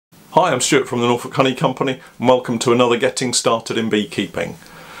Hi, I'm Stuart from the Norfolk Honey Company and welcome to another Getting Started in Beekeeping.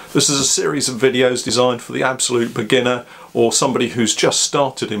 This is a series of videos designed for the absolute beginner or somebody who's just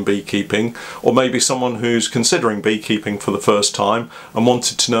started in beekeeping, or maybe someone who's considering beekeeping for the first time and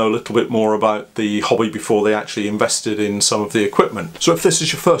wanted to know a little bit more about the hobby before they actually invested in some of the equipment. So if this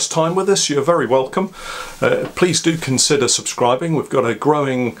is your first time with us, you're very welcome. Please do consider subscribing. We've got a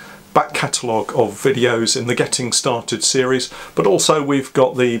growing back catalogue of videos in the Getting Started series, but also we've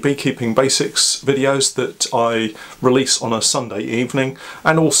got the Beekeeping Basics videos that I release on a Sunday evening,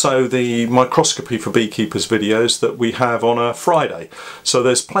 and also the Microscopy for Beekeepers videos that we have on a Friday. So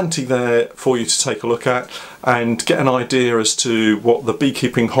there's plenty there for you to take a look at and get an idea as to what the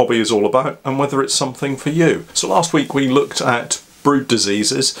beekeeping hobby is all about and whether it's something for you. So last week we looked at brood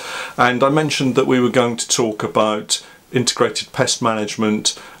diseases, and I mentioned that we were going to talk about integrated pest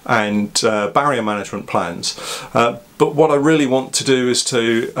management and barrier management plans, but what I really want to do is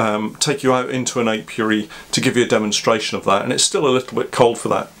to take you out into an apiary to give you a demonstration of that, and it's still a little bit cold for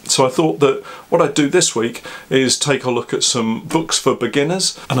that. So I thought that what I'd do this week is take a look at some books for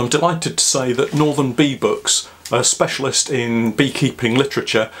beginners, and I'm delighted to say that Northern Bee Books, a specialist in beekeeping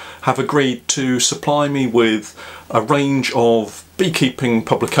literature, have agreed to supply me with a range of beekeeping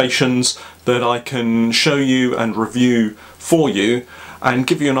publications that I can show you and review for you and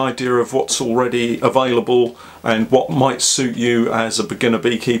give you an idea of what's already available and what might suit you as a beginner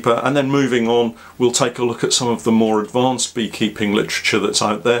beekeeper. And then moving on, we'll take a look at some of the more advanced beekeeping literature that's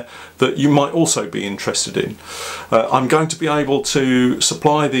out there that you might also be interested in. I'm going to be able to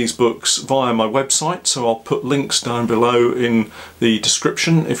supply these books via my website, so I'll put links down below in the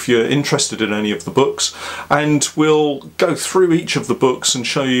description if you're interested in any of the books, and we'll go through each of the books and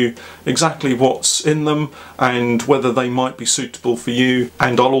show you exactly what's in them and whether they might be suitable for you,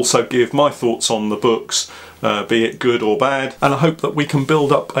 and I'll also give my thoughts on the books, be it good or bad, and I hope that we can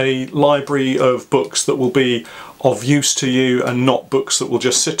build up a library of books that will be of use to you and not books that will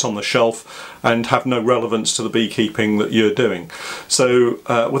just sit on the shelf and have no relevance to the beekeeping that you're doing. So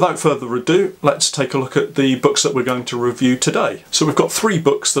without further ado, let's take a look at the books that we're going to review today. So we've got 3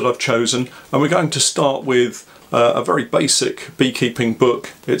 books that I've chosen, and we're going to start with a very basic beekeeping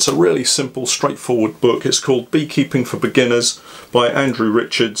book. It's a really simple, straightforward book. It's called Beekeeping for Beginners by Andrew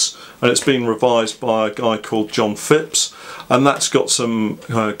Richards, and it's been revised by a guy called John Phipps, and that's got some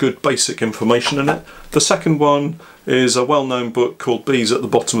good basic information in it. The second one is a well-known book called Bees at the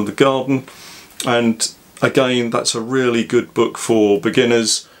Bottom of the Garden, and again, that's a really good book for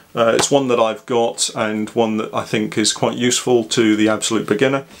beginners. It's one that I've got and one that I think is quite useful to the absolute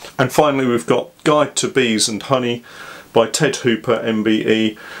beginner. And finally we've got Guide to Bees and Honey by Ted Hooper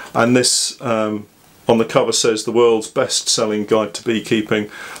MBE, and this on the cover says the world's best-selling guide to beekeeping,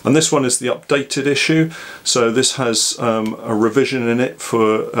 and this one is the updated issue, so this has a revision in it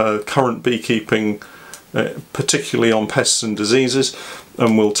for current beekeeping, particularly on pests and diseases,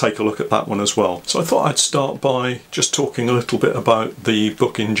 and we'll take a look at that one as well. So I thought I'd start by just talking a little bit about the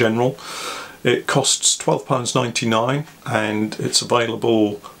book in general. It costs £12.99 and it's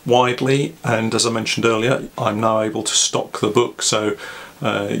available widely, and as I mentioned earlier, I'm now able to stock the book, so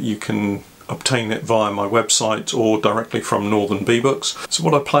you can obtain it via my website or directly from Northern Bee Books. So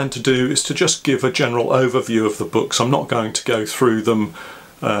what I plan to do is to just give a general overview of the books. I'm not going to go through them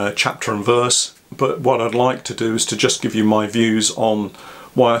chapter and verse, but what I'd like to do is to just give you my views on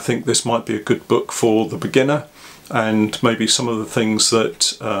why I think this might be a good book for the beginner, and maybe some of the things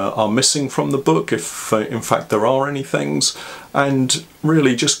that are missing from the book, if in fact there are any things, and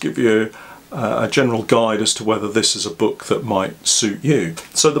really just give you a general guide as to whether this is a book that might suit you.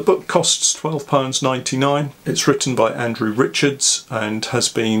 So the book costs £12.99. It's written by Andrew Richards and has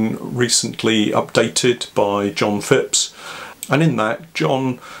been recently updated by John Phipps. And in that,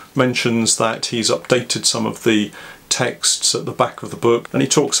 John mentions that he's updated some of the texts at the back of the book, and he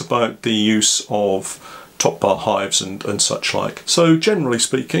talks about the use of top bar hives and such like. So generally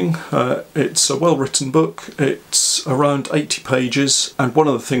speaking, it's a well-written book. It's around 80 pages, and one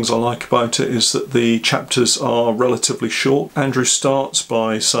of the things I like about it is that the chapters are relatively short. Andrew starts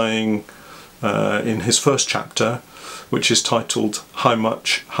by saying in his first chapter, which is titled How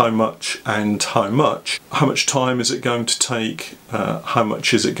Much, and How Much. How much time is it going to take, how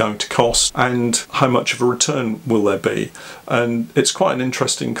much is it going to cost, and how much of a return will there be? And it's quite an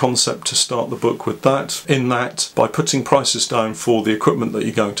interesting concept to start the book with that, in that by putting prices down for the equipment that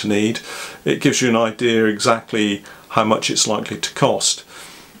you're going to need, it gives you an idea exactly how much it's likely to cost.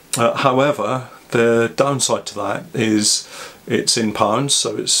 However, the downside to that is it's in pounds,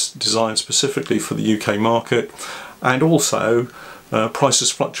 so it's designed specifically for the UK market, and also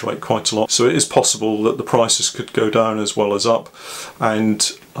prices fluctuate quite a lot, so it is possible that the prices could go down as well as up,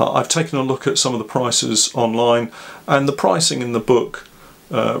 and I've taken a look at some of the prices online, and the pricing in the book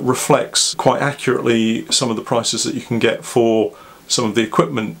reflects quite accurately some of the prices that you can get for some of the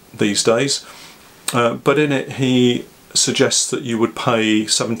equipment these days. But in it he suggests that you would pay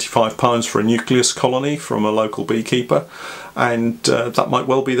 £75 for a nucleus colony from a local beekeeper, and that might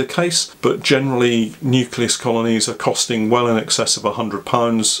well be the case, but generally nucleus colonies are costing well in excess of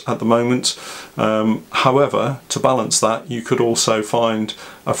 £100 at the moment. However, to balance that, you could also find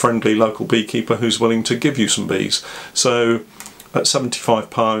a friendly local beekeeper who's willing to give you some bees. So at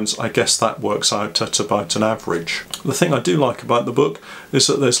 £75, I guess that works out at about an average. The thing I do like about the book is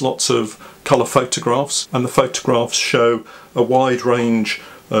that there's lots of colour photographs, and the photographs show a wide range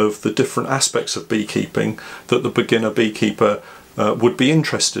of the different aspects of beekeeping that the beginner beekeeper would be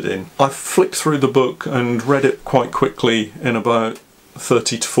interested in. I've flicked through the book and read it quite quickly in about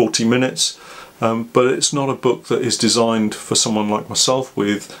 30 to 40 minutes. But it's not a book that is designed for someone like myself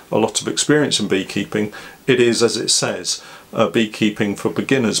with a lot of experience in beekeeping. It is, as it says, a beekeeping for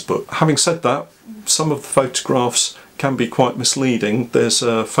beginners book. Having said that, some of the photographs can be quite misleading. There's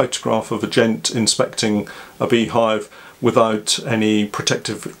a photograph of a gent inspecting a beehive without any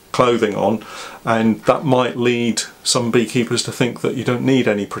protective clothing on, and that might lead some beekeepers to think that you don't need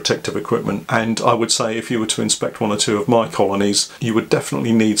any protective equipment. And I would say if you were to inspect one or two of my colonies, you would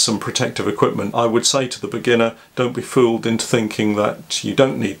definitely need some protective equipment. I would say to the beginner, don't be fooled into thinking that you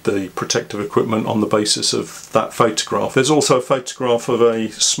don't need the protective equipment on the basis of that photograph. There's also a photograph of a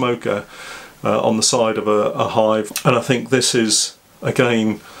smoker on the side of a hive, and I think this is,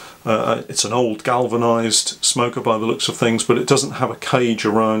 again, it's an old galvanised smoker by the looks of things, but it doesn't have a cage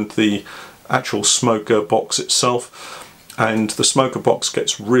around the actual smoker box itself, and the smoker box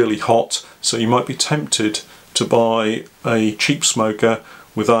gets really hot, so you might be tempted to buy a cheap smoker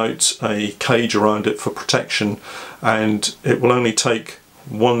without a cage around it for protection, and it will only take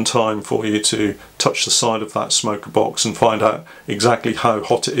one time for you to touch the side of that smoker box and find out exactly how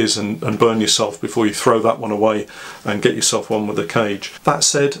hot it is and burn yourself before you throw that one away and get yourself one with a cage. That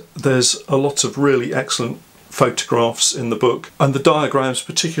said, there's a lot of really excellent photographs in the book, and the diagrams,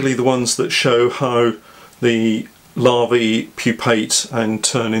 particularly the ones that show how the larvae pupate and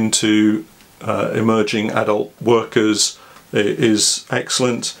turn into emerging adult workers, is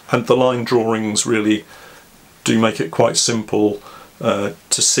excellent, and the line drawings really do make it quite simple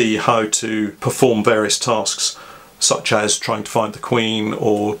to see how to perform various tasks, such as trying to find the queen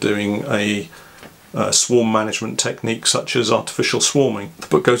or doing a swarm management technique such as artificial swarming. The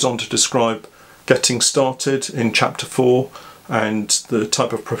book goes on to describe getting started in chapter 4 and the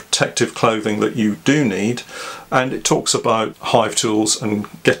type of protective clothing that you do need, and it talks about hive tools and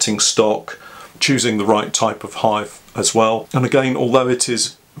getting stock, choosing the right type of hive as well. And again, although it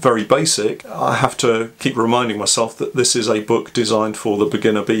is very basic, I have to keep reminding myself that this is a book designed for the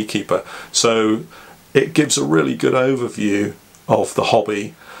beginner beekeeper, so it gives a really good overview of the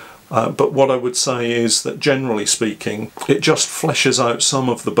hobby, but what I would say is that generally speaking it just fleshes out some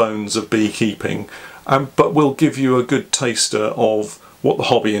of the bones of beekeeping, but will give you a good taster of what the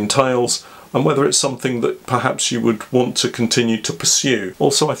hobby entails and whether it's something that perhaps you would want to continue to pursue.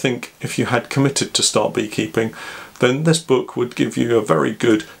 Also, I think if you had committed to start beekeeping, then this book would give you a very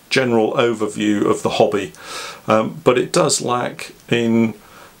good general overview of the hobby, but it does lack in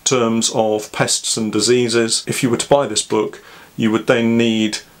terms of pests and diseases. If you were to buy this book, you would then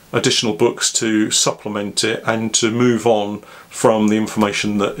need additional books to supplement it and to move on from the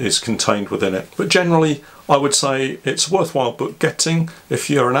information that is contained within it. But generally, I would say it's a worthwhile book getting. If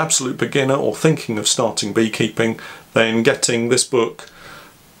you're an absolute beginner or thinking of starting beekeeping, then getting this book,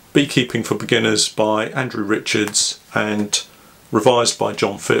 Beekeeping for Beginners by Andrew Richards and revised by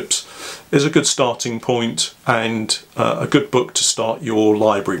John Phipps, is a good starting point and a good book to start your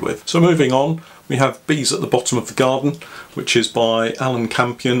library with. So moving on, we have Bees at the Bottom of the Garden, which is by Alan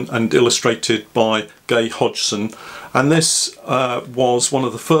Campion and illustrated by Gay Hodgson, and this was one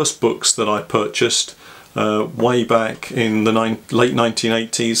of the first books that I purchased way back in the late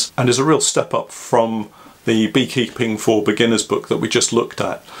 1980s, and is a real step up from the Beekeeping for Beginners book that we just looked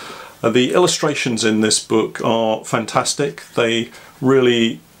at. The illustrations in this book are fantastic. They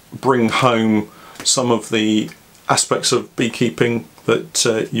really bring home some of the aspects of beekeeping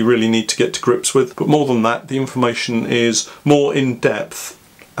that you really need to get to grips with. But more than that, the information is more in-depth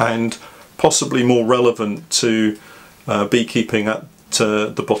and possibly more relevant to beekeeping at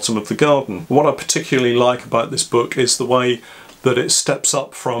the bottom of the garden. What I particularly like about this book is the way that it steps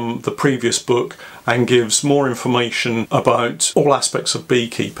up from the previous book and gives more information about all aspects of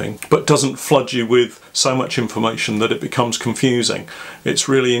beekeeping, but doesn't flood you with so much information that it becomes confusing. It's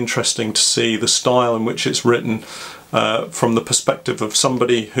really interesting to see the style in which it's written, from the perspective of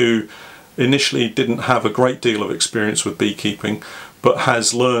somebody who initially didn't have a great deal of experience with beekeeping, but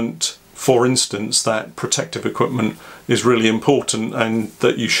has learnt, for instance, that protective equipment is really important and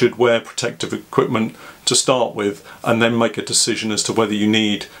that you should wear protective equipment to start with and then make a decision as to whether you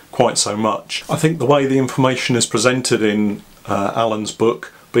need quite so much. I think the way the information is presented in Alan's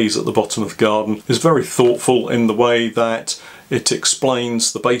book, Bees at the Bottom of the Garden, is very thoughtful in the way that it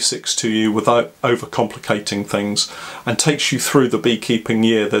explains the basics to you without overcomplicating things and takes you through the beekeeping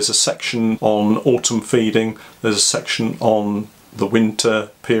year. There's a section on autumn feeding, there's a section on the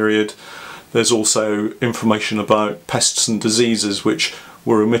winter period, there's also information about pests and diseases which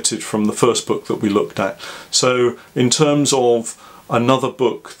were omitted from the first book that we looked at. So in terms of another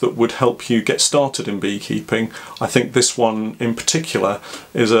book that would help you get started in beekeeping, I think this one in particular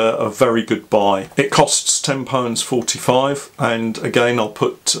is a very good buy. It costs £10.45, and again I'll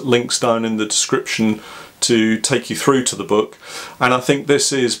put links down in the description to take you through to the book, and I think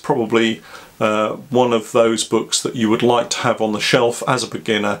this is probably one of those books that you would like to have on the shelf as a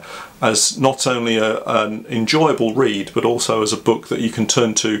beginner, as not only an enjoyable read, but also as a book that you can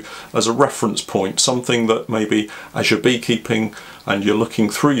turn to as a reference point, something that maybe as you're beekeeping and you're looking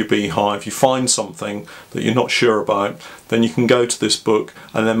through your beehive, you find something that you're not sure about, then you can go to this book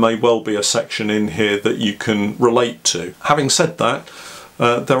and there may well be a section in here that you can relate to. Having said that,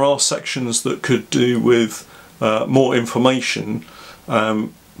 there are sections that could do with more information,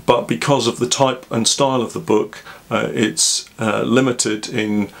 but because of the type and style of the book, it's limited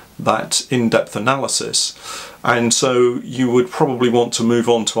in that in-depth analysis, and so you would probably want to move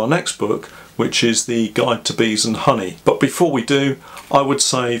on to our next book, which is the Guide to Bees and Honey. But before we do, I would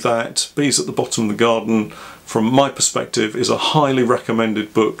say that Bees at the Bottom of the Garden, from my perspective, is a highly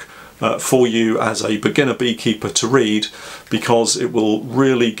recommended book for you as a beginner beekeeper to read, because it will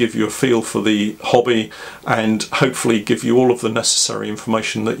really give you a feel for the hobby and hopefully give you all of the necessary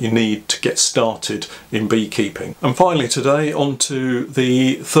information that you need to get started in beekeeping. And finally today, on to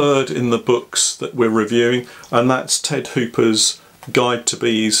the third in the books that we're reviewing, and that's Ted Hooper's Guide to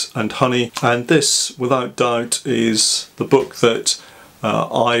Bees and Honey. And this, without doubt, is the book that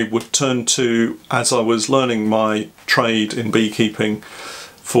I would turn to as I was learning my trade in beekeeping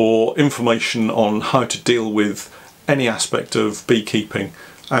for information on how to deal with any aspect of beekeeping.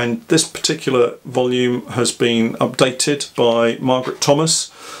 And this particular volume has been updated by Margaret Thomas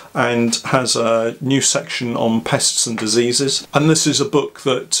and has a new section on pests and diseases. And this is a book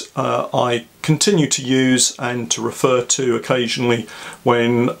that I continue to use and to refer to occasionally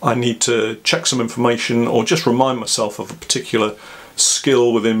when I need to check some information or just remind myself of a particular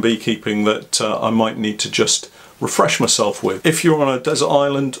skill within beekeeping that I might need to just refresh myself with. If you're on a desert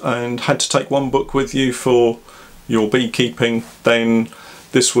island and had to take one book with you for your beekeeping, then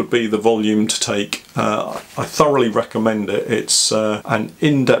this would be the volume to take. I thoroughly recommend it. It's an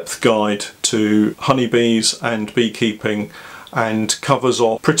in-depth guide to honeybees and beekeeping, and covers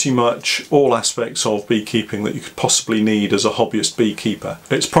off pretty much all aspects of beekeeping that you could possibly need as a hobbyist beekeeper.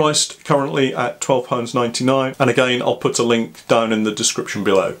 It's priced currently at £12.99, and again I'll put a link down in the description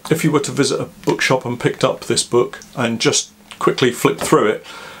below. If you were to visit a bookshop and picked up this book and just quickly flipped through it,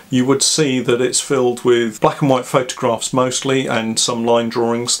 you would see that it's filled with black and white photographs mostly, and some line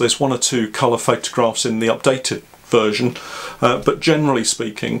drawings. There's one or two colour photographs in the updated version, but generally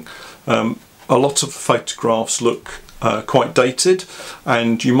speaking, a lot of the photographs look quite dated,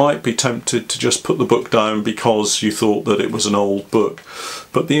 and you might be tempted to just put the book down because you thought that it was an old book.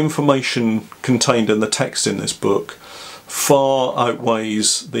 But the information contained in the text in this book far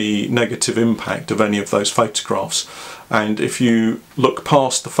outweighs the negative impact of any of those photographs, and if you look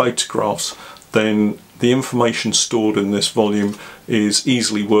past the photographs, then the information stored in this volume is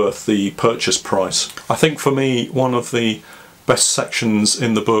easily worth the purchase price. I think for me, one of the best sections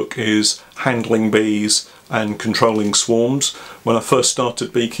in the book is handling bees and controlling swarms. When I first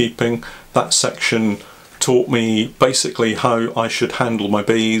started beekeeping, that section taught me basically how I should handle my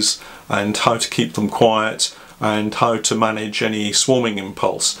bees and how to keep them quiet and how to manage any swarming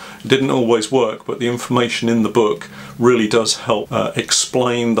impulse. It didn't always work, but the information in the book really does help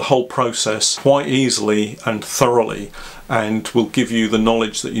explain the whole process quite easily and thoroughly, and will give you the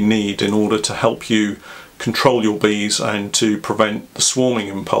knowledge that you need in order to help you control your bees and to prevent the swarming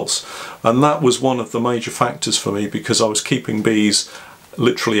impulse. And that was one of the major factors for me, because I was keeping bees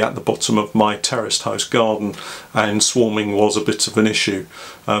literally at the bottom of my terraced house garden and swarming was a bit of an issue,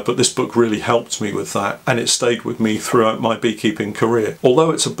 but this book really helped me with that, and it stayed with me throughout my beekeeping career.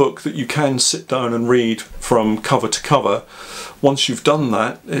 Although it's a book that you can sit down and read from cover to cover, once you've done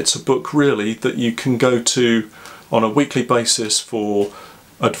that, it's a book really that you can go to on a weekly basis for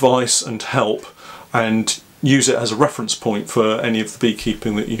advice and help, and use it as a reference point for any of the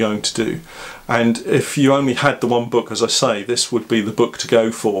beekeeping that you're going to do. And if you only had the one book, as I say, this would be the book to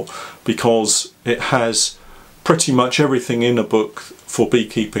go for, because it has pretty much everything in a book for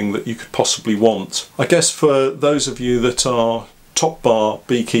beekeeping that you could possibly want. I guess for those of you that are top bar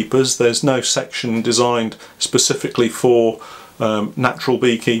beekeepers, there's no section designed specifically for natural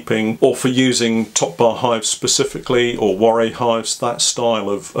beekeeping or for using top bar hives specifically, or warray hives, that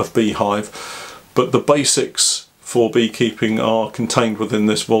style of beehive. But the basics for beekeeping are contained within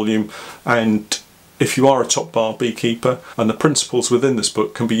this volume, and if you are a top bar beekeeper, and the principles within this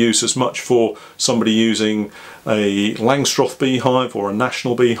book can be used as much for somebody using a Langstroth beehive or a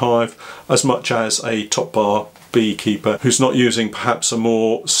national beehive as much as a top bar beekeeper who's not using perhaps a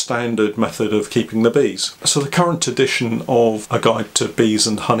more standard method of keeping the bees. So the current edition of A Guide to Bees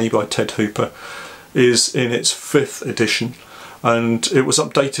and Honey by Ted Hooper is in its 5th edition, and it was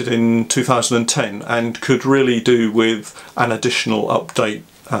updated in 2010 and could really do with an additional update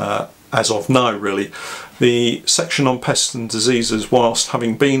as of now, really. The section on pests and diseases, whilst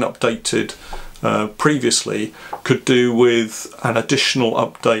having been updated previously, could do with an additional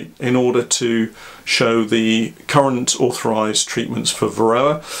update in order to show the current authorised treatments for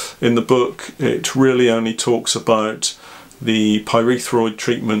Varroa. In the book it really only talks about the pyrethroid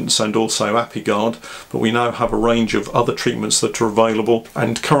treatments and also Apigard, but we now have a range of other treatments that are available,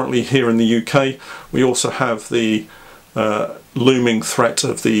 and currently here in the UK we also have the looming threat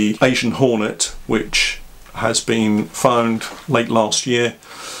of the Asian hornet, which has been found late last year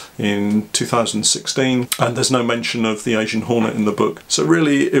in 2016, and there's no mention of the Asian hornet in the book. So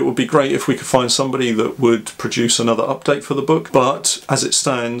really it would be great if we could find somebody that would produce another update for the book, but as it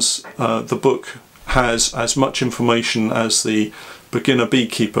stands the book has as much information as the beginner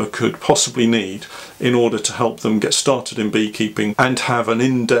beekeeper could possibly need in order to help them get started in beekeeping and have an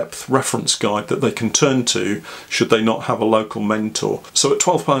in-depth reference guide that they can turn to should they not have a local mentor. So at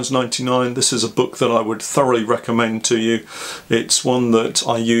 £12.99 this is a book that I would thoroughly recommend to you. It's one that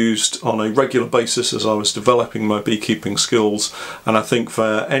I used on a regular basis as I was developing my beekeeping skills, and I think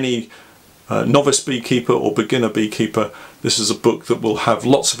for any novice beekeeper or beginner beekeeper, this is a book that will have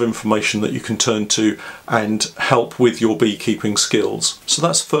lots of information that you can turn to and help with your beekeeping skills. So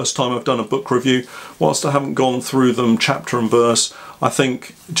that's the first time I've done a book review. Whilst I haven't gone through them chapter and verse, I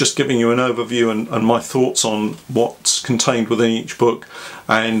think just giving you an overview and my thoughts on what's contained within each book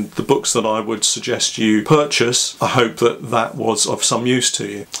and the books that I would suggest you purchase, I hope that that was of some use to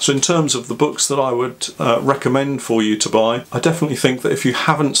you. So in terms of the books that I would recommend for you to buy, I definitely think that if you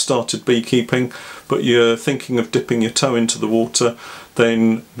haven't started beekeeping but you're thinking of dipping your toe into the water,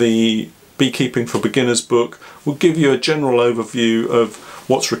 then the Beekeeping for Beginners book will give you a general overview of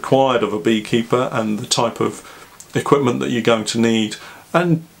what's required of a beekeeper and the type of equipment that you're going to need,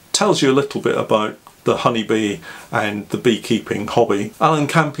 and tells you a little bit about the honeybee and the beekeeping hobby. Alan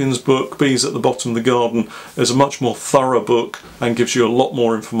Campion's book, Bees at the Bottom of the Garden, is a much more thorough book and gives you a lot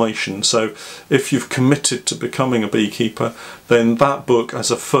more information. So if you've committed to becoming a beekeeper, then that book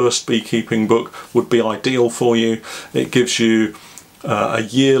as a first beekeeping book would be ideal for you. It gives you a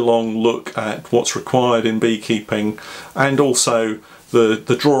year-long look at what's required in beekeeping, and also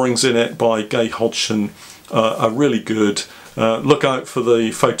the drawings in it by Gay Hodgson are really good. Look out for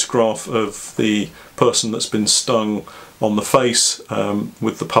the photograph of the person that's been stung on the face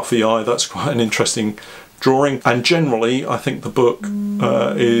with the puffy eye. That's quite an interesting drawing, and generally I think the book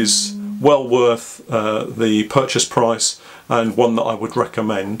is well worth the purchase price and one that I would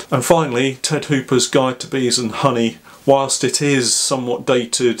recommend. And finally, Ted Hooper's Guide to Bees and Honey, whilst it is somewhat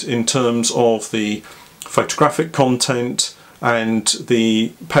dated in terms of the photographic content and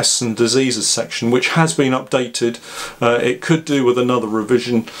the pests and diseases section, which has been updated, it could do with another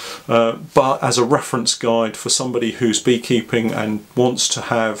revision, but as a reference guide for somebody who's beekeeping and wants to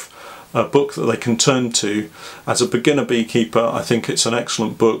have a book that they can turn to as a beginner beekeeper, I think it's an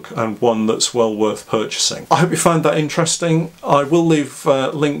excellent book and one that's well worth purchasing. I hope you found that interesting. I will leave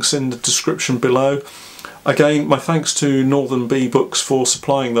links in the description below. Again, my thanks to Northern Bee Books for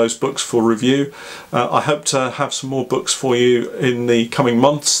supplying those books for review. I hope to have some more books for you in the coming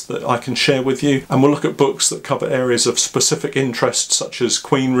months that I can share with you, and we'll look at books that cover areas of specific interest such as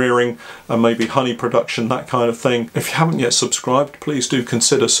queen rearing and maybe honey production, that kind of thing. If you haven't yet subscribed, please do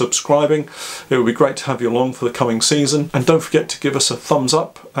consider subscribing. It would be great to have you along for the coming season, and don't forget to give us a thumbs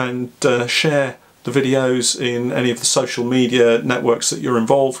up and share the videos in any of the social media networks that you're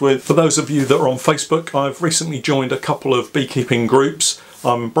involved with. For those of you that are on Facebook, I've recently joined a couple of beekeeping groups.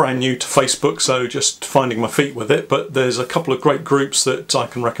 I'm brand new to Facebook, so just finding my feet with it, but there's a couple of great groups that I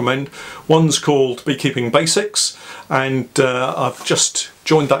can recommend. One's called Beekeeping Basics, and I've just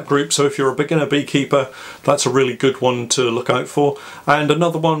joined that group, so if you're a beginner beekeeper, that's a really good one to look out for. And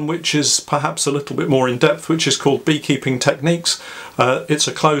another one which is perhaps a little bit more in depth, which is called Beekeeping Techniques. It's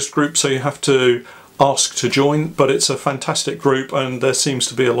a closed group, so you have to ask to join, but it's a fantastic group, and there seems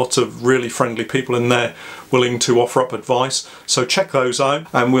to be a lot of really friendly people in there willing to offer up advice. So check those out,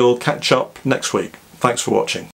 and we'll catch up next week. Thanks for watching.